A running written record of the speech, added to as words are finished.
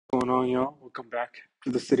Going on, y'all? Welcome back to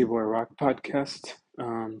the City Boy Rock podcast.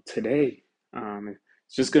 Today,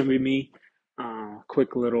 it's just gonna be me.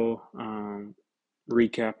 Quick little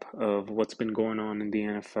recap of what's been going on in the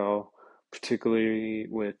NFL, particularly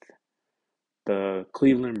with the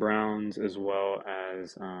Cleveland Browns as well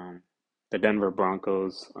as the Denver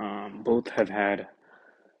Broncos. Both have had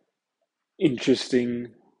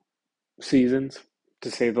interesting seasons,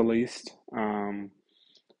 to say the least. And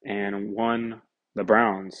one, the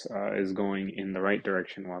Browns, is going in the right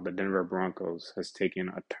direction, while the Denver Broncos has taken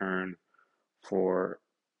a turn for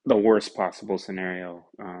the worst possible scenario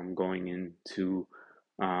going into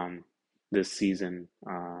um, this season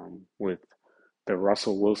with the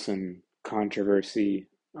Russell Wilson controversy.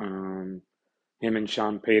 Him and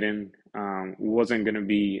Sean Payton wasn't going to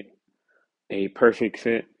be a perfect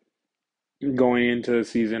fit going into the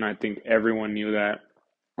season. I think everyone knew that.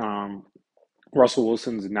 Um, Russell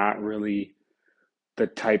Wilson's not really the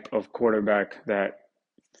type of quarterback that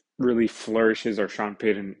really flourishes or Sean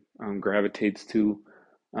Payton gravitates to,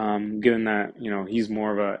 given that he's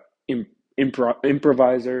more of a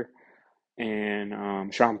improviser,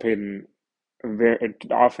 and Sean Payton,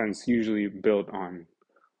 offense usually built on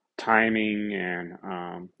timing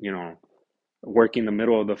and working the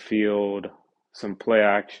middle of the field, some play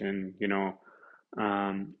action,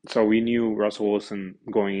 so we knew Russell Wilson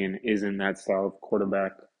going in isn't that style of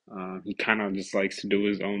quarterback. He kind of just likes to do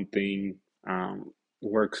his own thing,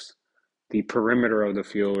 works the perimeter of the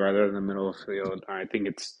field rather than the middle of the field. I think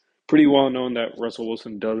it's pretty well known that Russell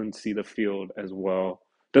Wilson doesn't see the field as well,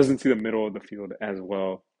 doesn't see the middle of the field as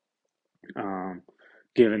well, um,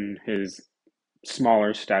 given his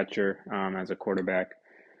smaller stature as a quarterback,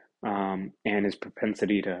 and his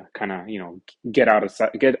propensity to kind of get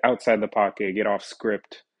outside the pocket, get off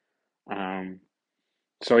script. Um,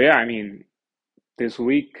 so yeah, I mean, this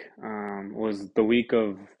week was the week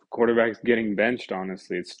of quarterbacks getting benched.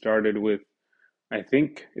 Honestly, I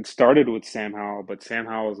think it started with Sam Howell, but Sam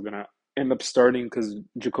Howell is gonna end up starting because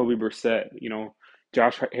Jacoby Brissett,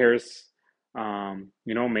 Josh Harris,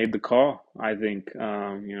 made the call. I think,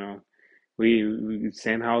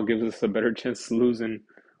 Sam Howell gives us a better chance to lose and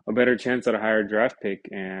a better chance at a higher draft pick.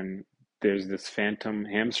 And there's this phantom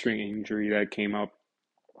hamstring injury that came up,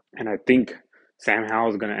 and I think Sam Howell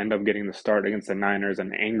is going to end up getting the start against the Niners,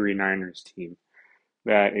 an angry Niners team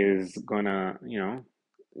that is gonna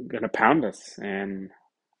pound us. And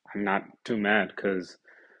I'm not too mad because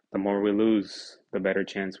the more we lose, the better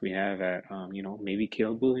chance we have at maybe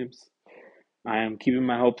Caleb Williams. I am keeping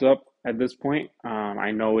my hopes up at this point. I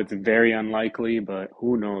know it's very unlikely, but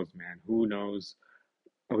who knows, man? Who knows?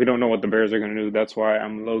 We don't know what the Bears are going to do. That's why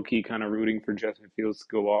I'm low key kind of rooting for Justin Fields to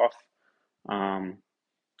go off. Um,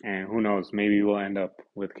 and who knows? Maybe we'll end up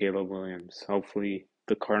with Caleb Williams. Hopefully,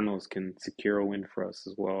 the Cardinals can secure a win for us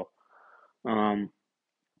as well. Um,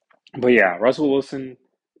 but yeah, Russell Wilson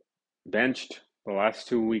benched the last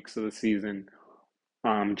 2 weeks of the season.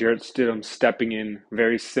 Jarrett Stidham stepping in,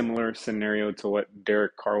 very similar scenario to what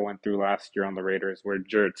Derek Carr went through last year on the Raiders, where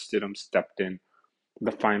Jarrett Stidham stepped in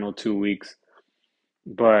the final 2 weeks.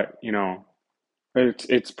 But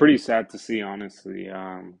it's pretty sad to see, honestly,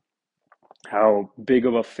 how big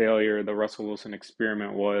of a failure the Russell Wilson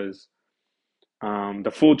experiment was.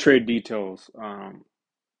 The full trade details: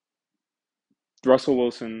 Russell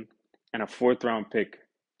Wilson and a fourth round pick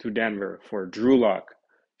to Denver for Drew Lock,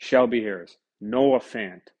 Shelby Harris, Noah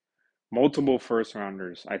Fant, multiple first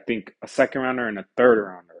rounders, I think a second rounder and a third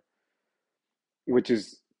rounder, which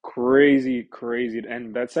is crazy, crazy.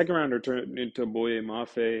 And that second rounder turned into Boye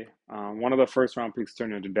Mafe. One of the first round picks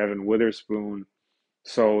turned into Devin Witherspoon.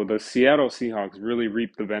 So the Seattle Seahawks really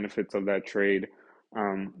reaped the benefits of that trade.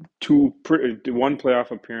 One playoff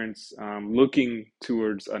appearance, looking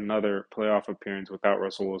towards another playoff appearance without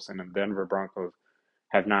Russell Wilson, and Denver Broncos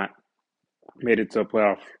have not made it to a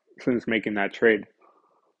playoff since making that trade.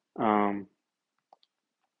 Um,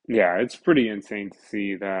 yeah, it's pretty insane to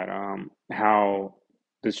see that how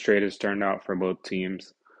this trade has turned out for both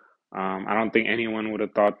teams. I don't think anyone would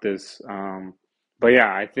have thought this. But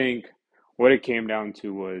yeah, I think what it came down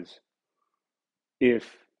to was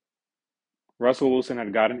if Russell Wilson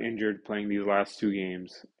had gotten injured playing these last 2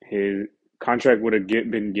 games, his contract would have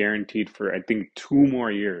been guaranteed for, I think, 2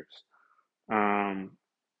 more years. Um,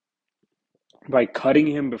 by cutting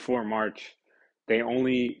him before March, they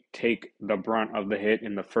only take the brunt of the hit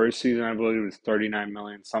in the first season. I believe it was 39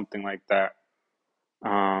 million, something like that.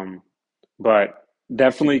 Um, but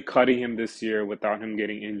definitely cutting him this year without him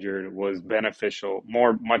getting injured was beneficial,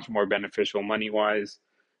 much more beneficial money wise.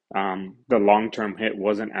 The long term hit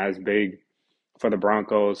wasn't as big for the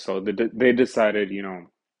Broncos, so they decided,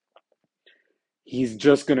 he's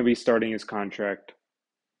just going to be starting his contract,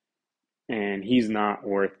 and he's not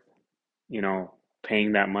worth, you know,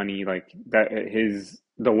 paying that money like that. His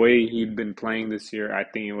the way he'd been playing this year, I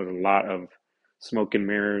think it was a lot of smoke and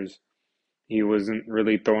mirrors. He wasn't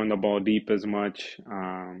really throwing the ball deep as much.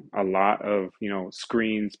 A lot of, you know,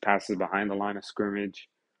 screens, passes behind the line of scrimmage,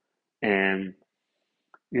 and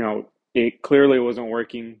you know, it clearly wasn't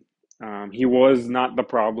working. He was not the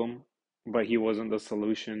problem, but he wasn't the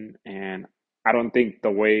solution. And I don't think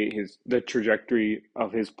the trajectory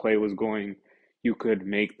of his play was going, you could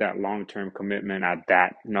make that long term commitment at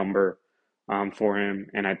that number for him.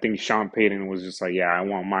 And I think Sean Payton was just like, yeah, I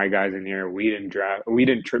want my guys in here. We didn't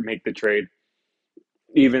make the trade.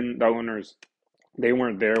 Even the owners, they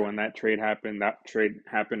weren't there when that trade happened. That trade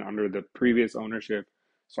happened under the previous ownership.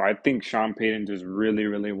 So I think Sean Payton just really,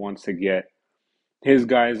 really wants to get his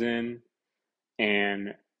guys in.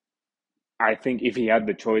 And I think if he had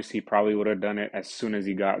the choice, he probably would have done it as soon as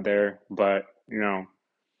he got there. But, you know,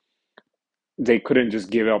 they couldn't just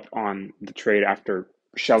give up on the trade after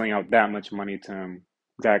shelling out that much money to him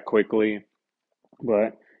that quickly.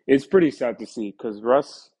 But it's pretty sad to see because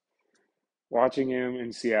Russ, watching him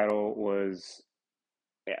in Seattle was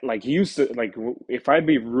like he used to like if I'd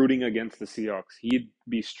be rooting against the Seahawks, he'd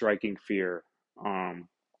be striking fear um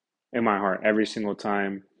in my heart every single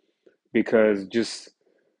time because just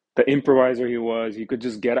the improviser he could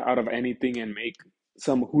just get out of anything and make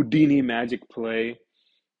some Houdini magic play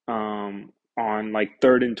on like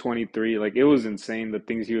 3rd and 23. Like it was insane the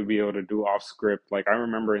things he would be able to do off script. Like I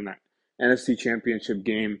remember in that NFC Championship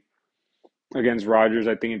game against Rodgers,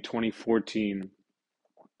 I think in 2014,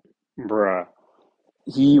 bruh.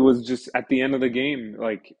 He was just at the end of the game,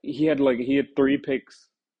 like he had 3 picks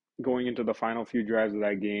going into the final few drives of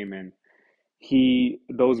that game, and he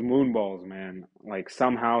those moon balls, man, like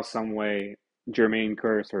somehow, some way, Jermaine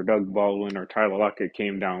Curse or Doug Baldwin or Tyler Lockett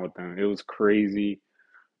came down with them. It was crazy.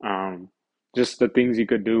 Um, just the things he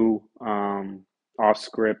could do off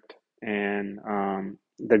script, and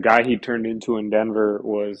the guy he turned into in Denver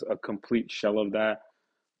was a complete shell of that.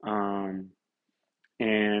 Um,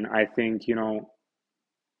 and I think, you know,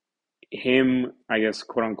 him, I guess,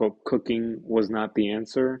 quote unquote, cooking was not the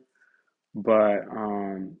answer. But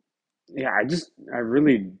yeah, I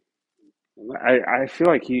really, I feel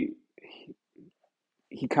like he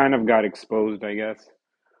kind of got exposed, I guess.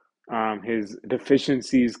 His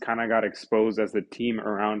deficiencies kind of got exposed as the team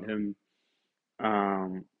around him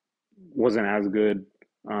um, wasn't as good.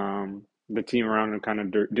 The team around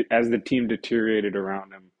him as the team deteriorated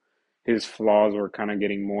around him, his flaws were kind of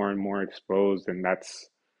getting more and more exposed, and that's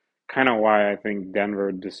kind of why I think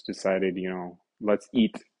Denver just decided, you know, let's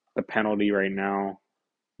eat the penalty right now,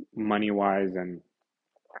 money wise, and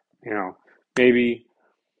you know, maybe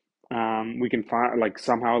we can find like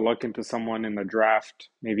somehow look into someone in the draft,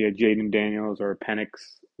 maybe a Jaden Daniels or a Penix,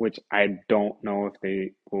 which I don't know if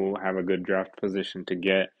they will have a good draft position to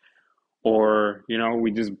get, or you know,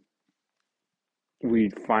 we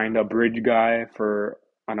find a bridge guy for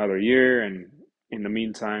another year, and in the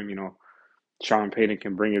meantime, you know, Sean Payton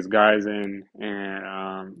can bring his guys in,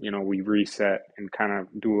 and you know, we reset and kind of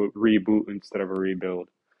do a reboot instead of a rebuild.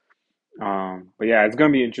 But yeah, it's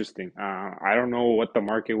gonna be interesting. I don't know what the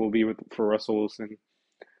market will be for Russell Wilson.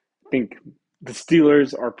 I think the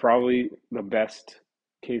Steelers are probably the best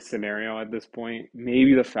case scenario at this point.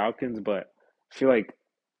 Maybe the Falcons, but I feel like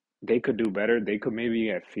they could do better. They could maybe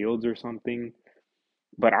get Fields or something.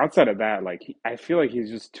 But outside of that, like I feel like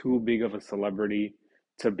he's just too big of a celebrity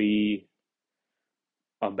to be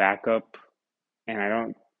a backup,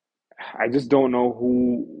 and I just don't know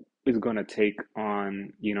who is going to take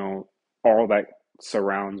on, you know, all that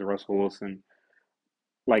surrounds Russell Wilson.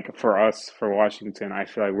 Like for us, for Washington, I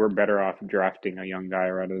feel like we're better off drafting a young guy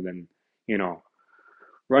rather than, you know,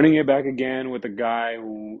 running it back again with a guy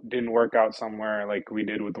who didn't work out somewhere like we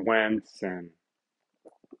did with Wentz and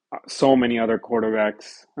so many other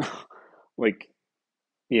quarterbacks. Like,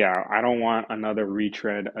 yeah, I don't want another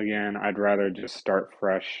retread again. I'd rather just start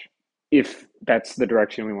fresh if that's the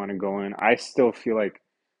direction we want to go in. I still feel like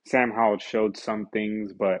Sam Howell showed some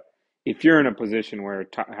things, but if you're in a position where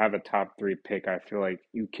have a top 3 pick, I feel like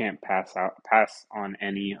you can't pass on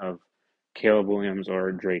any of Caleb Williams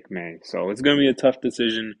or Drake May. So it's going to be a tough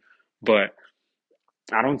decision, but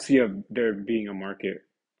I don't see there being a market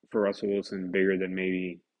for Russell Wilson bigger than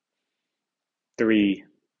maybe 3,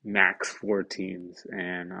 max 4 teams.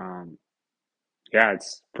 And yeah,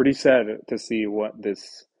 it's pretty sad to see what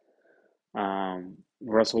this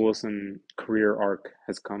Russell Wilson career arc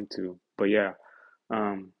has come to. But yeah,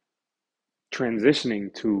 um,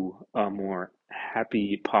 transitioning to a more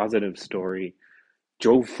happy, positive story,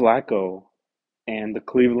 Joe Flacco. and the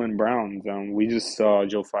Cleveland Browns. We just saw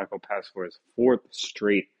Joe Flacco pass for his fourth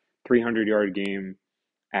straight 300-yard game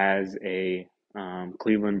as a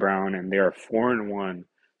Cleveland Brown, and they are 4-1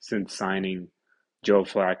 since signing Joe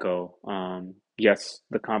Flacco. Yes,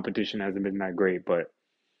 the competition hasn't been that great, but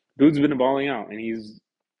dude's been balling out, and he's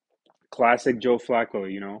classic Joe Flacco.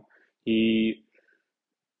 He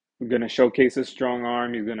gonna showcase his strong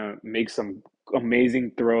arm. He's gonna make some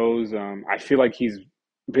amazing throws. I feel like he's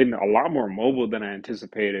been a lot more mobile than I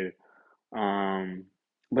anticipated. Um,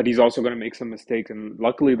 but he's also going to make some mistakes, and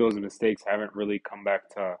luckily those mistakes haven't really come back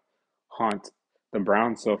to haunt the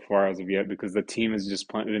Browns so far as of yet because the team has just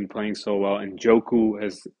been playing so well, and Joku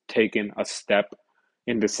has taken a step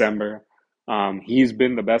in December. He's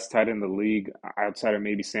been the best tight end in the league outside of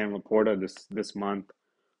maybe Sam Laporta this month.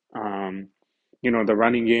 Um, the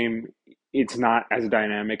running game, it's not as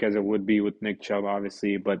dynamic as it would be with Nick Chubb,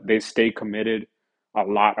 obviously, but they stay committed. A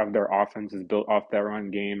lot of their offense is built off that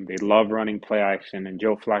run game. They love running play action, and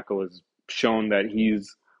Joe Flacco has shown that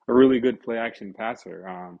he's a really good play action passer.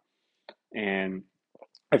 And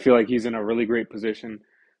I feel like he's in a really great position.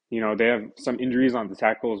 They have some injuries on the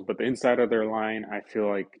tackles, but the inside of their line, I feel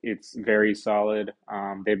like it's very solid.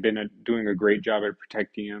 They've been doing a great job at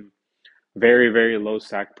protecting him. Very, very low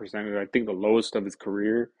sack percentage. I think the lowest of his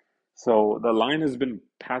career. So the line has been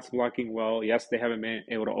pass blocking well. Yes, they haven't been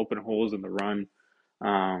able to open holes in the run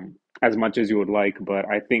as much as you would like, but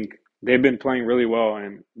I think they've been playing really well.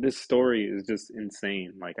 And this story is just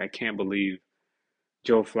insane. Like, I can't believe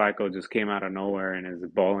Joe Flacco just came out of nowhere and is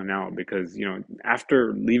balling out because,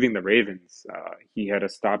 after leaving the Ravens, he had a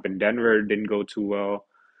stop in Denver, didn't go too well.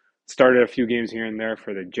 Started a few games here and there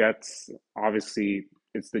for the Jets. Obviously,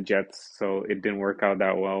 it's the Jets, so it didn't work out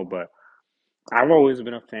that well. But I've always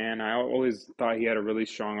been a fan. I always thought he had a really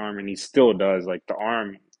strong arm, and he still does. Like the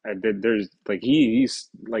arm, there's like he's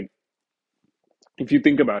like if you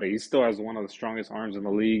think about it, he still has one of the strongest arms in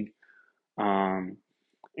the league. Um,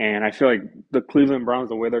 and I feel like the Cleveland Browns,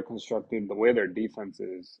 the way they're constructed, the way their defense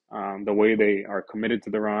is, the way they are committed to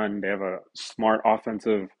the run, they have a smart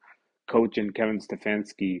offensive coach in Kevin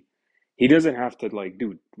Stefanski. He doesn't have to like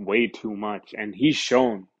do way too much, and he's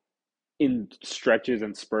shown in stretches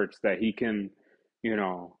and spurts that he can, you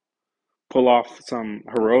know, pull off some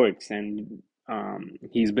heroics, and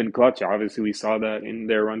he's been clutch. Obviously, we saw that in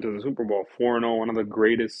their run to the Super Bowl, 4-0, one of the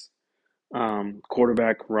greatest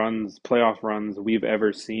quarterback runs, playoff runs we've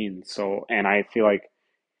ever seen. So, and I feel like,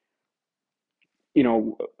 you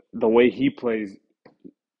know, the way he plays,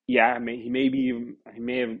 yeah, he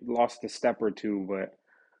may have lost a step or two, but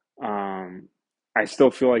I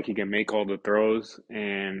still feel like he can make all the throws,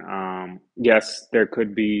 and yes, there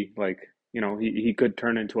could be like he could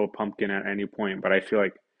turn into a pumpkin at any point. But I feel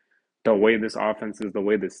like the way this offense is, the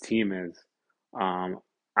way this team is, um,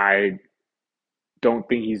 I don't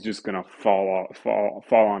think he's just gonna fall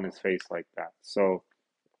on his face like that. So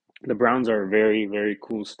the Browns are a very very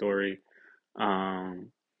cool story,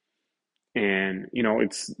 um, and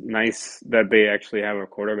it's nice that they actually have a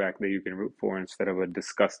quarterback that you can root for instead of a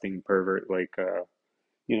disgusting pervert like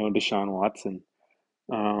Deshaun Watson.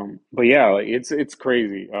 But yeah, like it's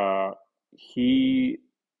crazy. There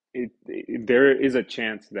is a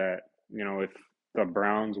chance that if the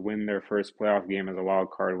Browns win their first playoff game as a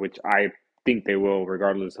wild card, which I think they will,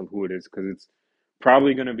 regardless of who it is, because it's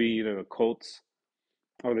probably going to be either the Colts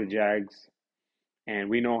or the Jags. And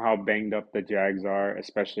we know how banged up the Jags are,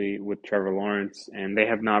 especially with Trevor Lawrence, and they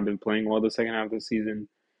have not been playing well the second half of the season.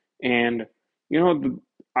 And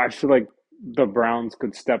I feel like the Browns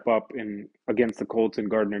could step up in against the Colts and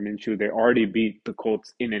Gardner Minshew. They already beat the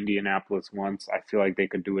Colts in Indianapolis once. I feel like they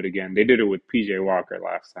could do it again. They did it with PJ Walker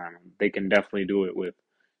last time. They can definitely do it with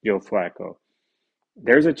Joe Flacco.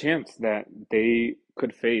 There's a chance that they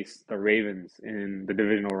could face the Ravens in the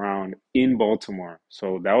divisional round in Baltimore.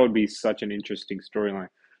 So that would be such an interesting storyline.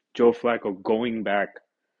 Joe Flacco going back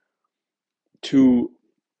to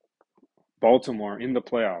Baltimore in the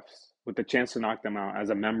playoffs with the chance to knock them out as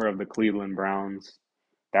a member of the Cleveland Browns.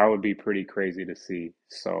 That would be pretty crazy to see.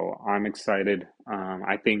 So I'm excited.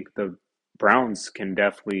 I think the Browns can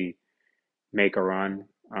definitely make a run.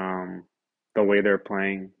 The way they're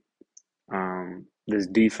playing, this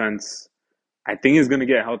defense, I think is going to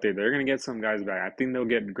get healthy. They're going to get some guys back. I think they'll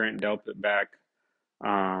get Grant Delpit back.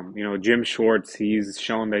 Jim Schwartz, he's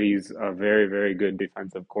shown that he's a very, very good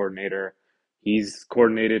defensive coordinator. He's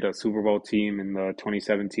coordinated a Super Bowl team in the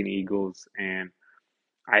 2017 Eagles, and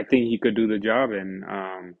I think he could do the job. And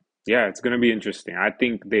yeah, it's going to be interesting. I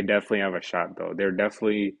think they definitely have a shot, though. They're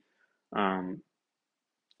definitely um,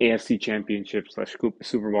 AFC Championship /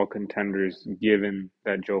 Super Bowl contenders, given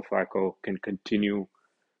that Joe Flacco can continue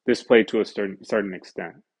this play to a certain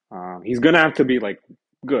extent. He's gonna have to be like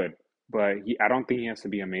good, but I don't think he has to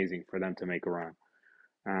be amazing for them to make a run.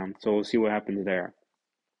 So we'll see what happens there.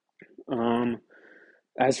 Um,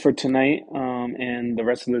 as for tonight, and the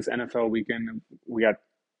rest of this NFL weekend, we got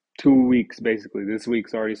 2 weeks basically. This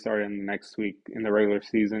week's already started, and next week in the regular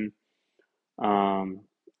season. Um,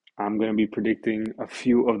 I'm going to be predicting a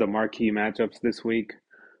few of the marquee matchups this week.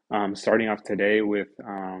 Starting off today with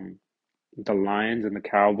the Lions and the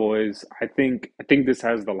Cowboys. I think this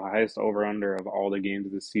has the highest over under of all the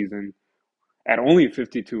games this season at only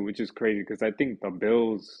 52, which is crazy because I think the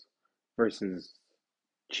Bills versus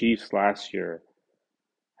Chiefs last year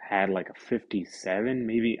had like a 57,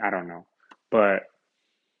 maybe, I don't know. But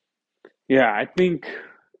yeah, you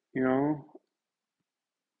know,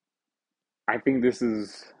 I think this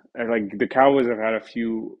is like the Cowboys have had a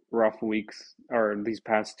few rough weeks, or these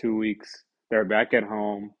past 2 weeks. They're back at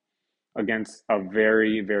home against a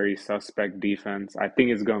very, very suspect defense. I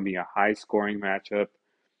think it's going to be a high scoring matchup.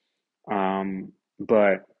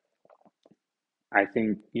 But I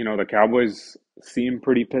think, the Cowboys seem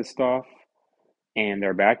pretty pissed off, and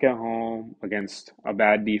they're back at home against a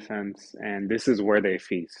bad defense, and this is where they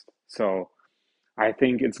feast. So I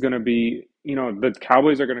think it's going to be, the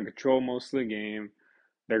Cowboys are going to control most of the game.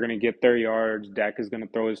 They're going to get their yards. Dak is going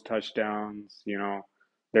to throw his touchdowns.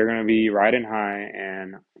 They're going to be riding high,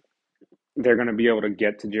 and they're going to be able to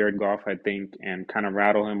get to Jared Goff, I think, and kind of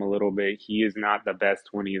rattle him a little bit. He is not the best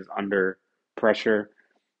when he is under pressure.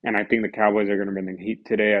 And I think the Cowboys are going to bring the heat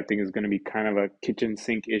today. I think it's going to be kind of a kitchen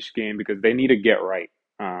sink-ish game because they need to get right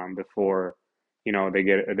before,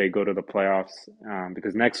 they go to the playoffs.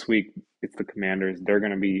 Because next week it's the Commanders. They're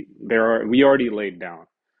going to be we already laid down.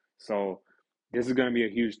 So this is going to be a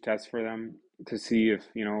huge test for them to see if,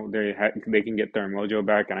 they can get their mojo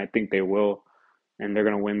back, and I think they will, and they're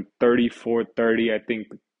going to win 34-30. I think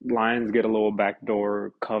Lions get a little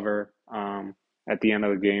backdoor cover at the end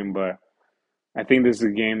of the game, but I think this is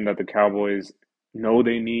a game that the Cowboys know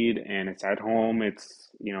they need, and it's at home. It's,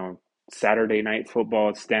 Saturday night football,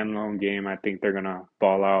 it's standalone game. I think they're going to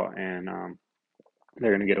ball out, and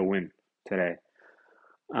they're going to get a win today.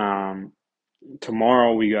 Um,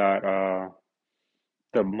 Tomorrow we got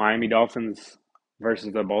the Miami Dolphins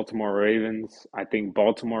versus the Baltimore Ravens. I think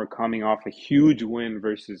Baltimore coming off a huge win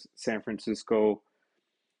versus San Francisco.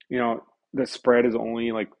 You know, the spread is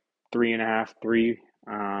only like 3.5, three.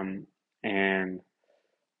 And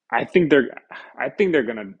I think they're I think they're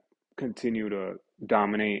gonna continue to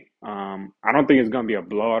dominate. I don't think it's gonna be a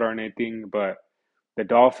blowout or anything, but the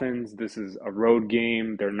Dolphins, this is a road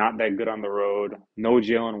game. They're not that good on the road. No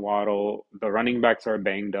Jalen Waddle. The running backs are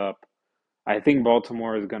banged up. I think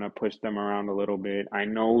Baltimore is going to push them around a little bit. I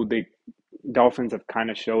know the Dolphins have kind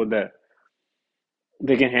of showed that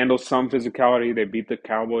they can handle some physicality. They beat the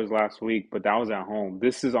Cowboys last week, but that was at home.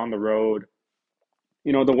 This is on the road.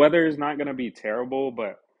 The weather is not going to be terrible,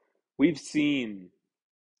 but we've seen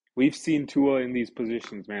we've seen Tua in these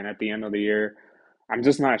positions, man, at the end of the year. I'm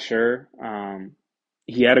just not sure.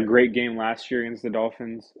 He had a great game last year against the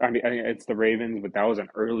Dolphins. I mean, it's the Ravens, but that was an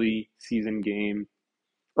early in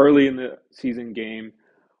the season game.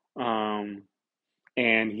 Um,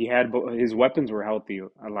 and his weapons were healthy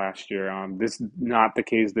last year. This is not the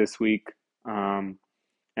case this week. And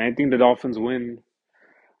I think the Dolphins win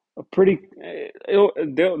a pretty.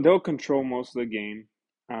 They'll control most of the game,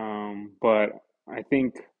 but I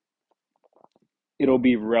think it'll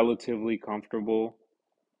be relatively comfortable,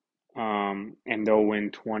 and they'll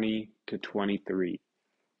win 20-23.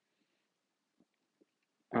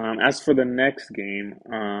 As for the next game,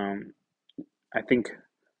 I think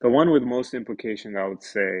the one with most implications, I would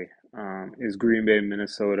say, is Green Bay,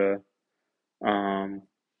 Minnesota. Um,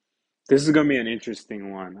 this is going to be an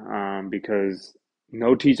interesting one because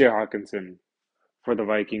no TJ Hawkinson for the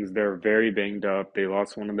Vikings. They're very banged up. They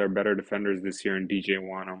lost one of their better defenders this year in DJ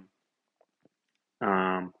Wanham.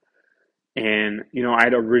 Um, and,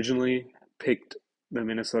 I'd originally picked the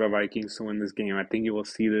Minnesota Vikings to win this game. I think you will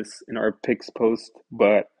see this in our picks post,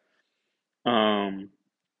 but um,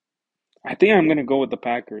 I think I'm going to go with the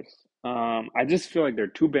Packers. I just feel like they're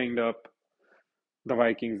too banged up. The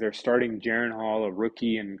Vikings, they're starting Jaren Hall, a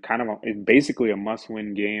rookie, and basically a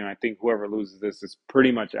must-win game. I think whoever loses this is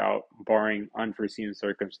pretty much out, barring unforeseen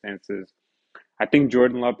circumstances. I think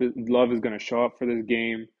Jordan Love is going to show up for this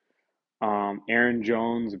game. Aaron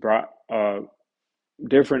Jones brought a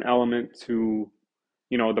different element to,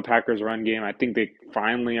 the Packers' run game. I think they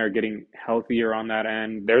finally are getting healthier on that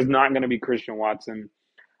end. There's not going to be Christian Watson.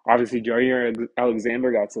 Obviously, Jair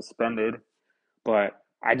Alexander got suspended, but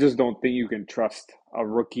I just don't think you can trust a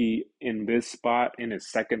rookie in this spot in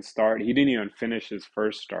his second start. He didn't even finish his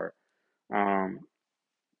first start. Um,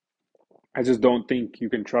 I just don't think you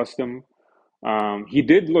can trust him. He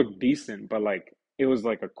did look decent, but like it was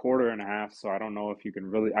like a quarter and a half, so I don't know if you can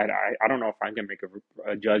really. I don't know if I can make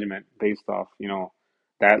a judgment based off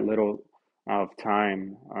that little of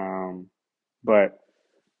time. But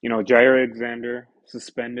Jair Alexander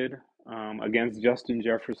suspended against Justin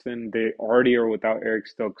Jefferson. They already are without Eric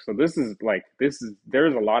Stokes, so this is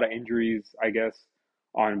there's a lot of injuries, I guess,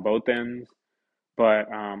 on both ends.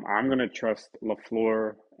 But I'm gonna trust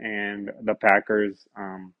LaFleur and the Packers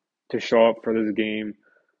to show up for this game.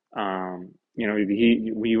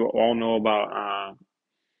 We all know about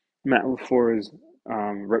Matt LaFleur's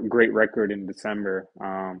great record in December.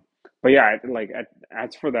 But yeah,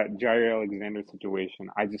 as for that Jair Alexander situation,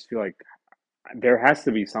 I just feel like there has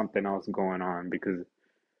to be something else going on because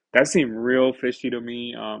that seemed real fishy to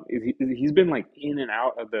me. He's been like in and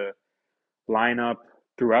out of the lineup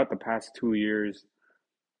throughout the past 2 years,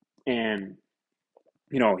 and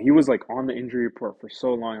he was like on the injury report for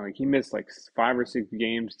so long. Like he missed like 5 or 6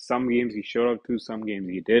 games. Some games he showed up to, some games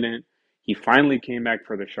he didn't. He finally came back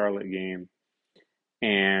for the Charlotte game,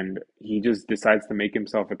 and he just decides to make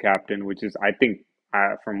himself a captain, which is, I think,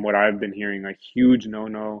 from what I've been hearing, a huge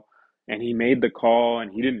no-no. And he made the call,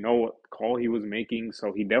 and he didn't know what call he was making,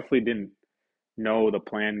 so he definitely didn't know the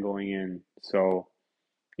plan going in. So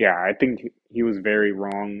yeah, I think he was very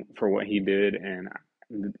wrong for what he did, and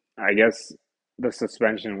I guess the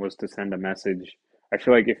suspension was to send a message. I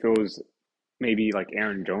feel like if it was maybe like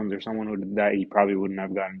Aaron Jones or someone who did that, he probably wouldn't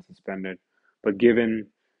have gotten suspended. But given,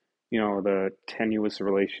 the tenuous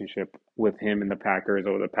relationship with him and the Packers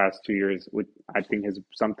over the past 2 years, which I think has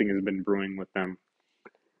something has been brewing with them,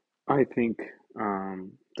 I think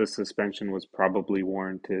the suspension was probably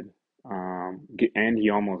warranted. And he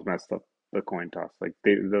almost messed up the coin toss. Like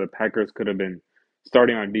the Packers could have been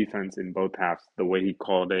starting on defense in both halves. The way he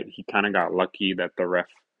called it, he kind of got lucky that the ref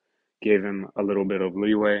gave him a little bit of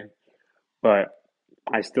leeway. But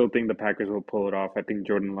I still think the Packers will pull it off. I think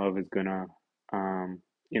Jordan Love is gonna,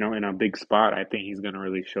 in a big spot. I think he's gonna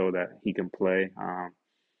really show that he can play.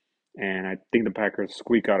 And I think the Packers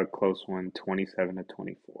squeak out a close one,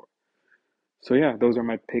 27-24. So yeah, those are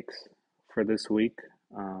my picks for this week.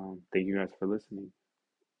 Thank you guys for listening.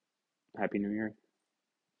 Happy New Year.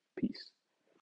 Peace.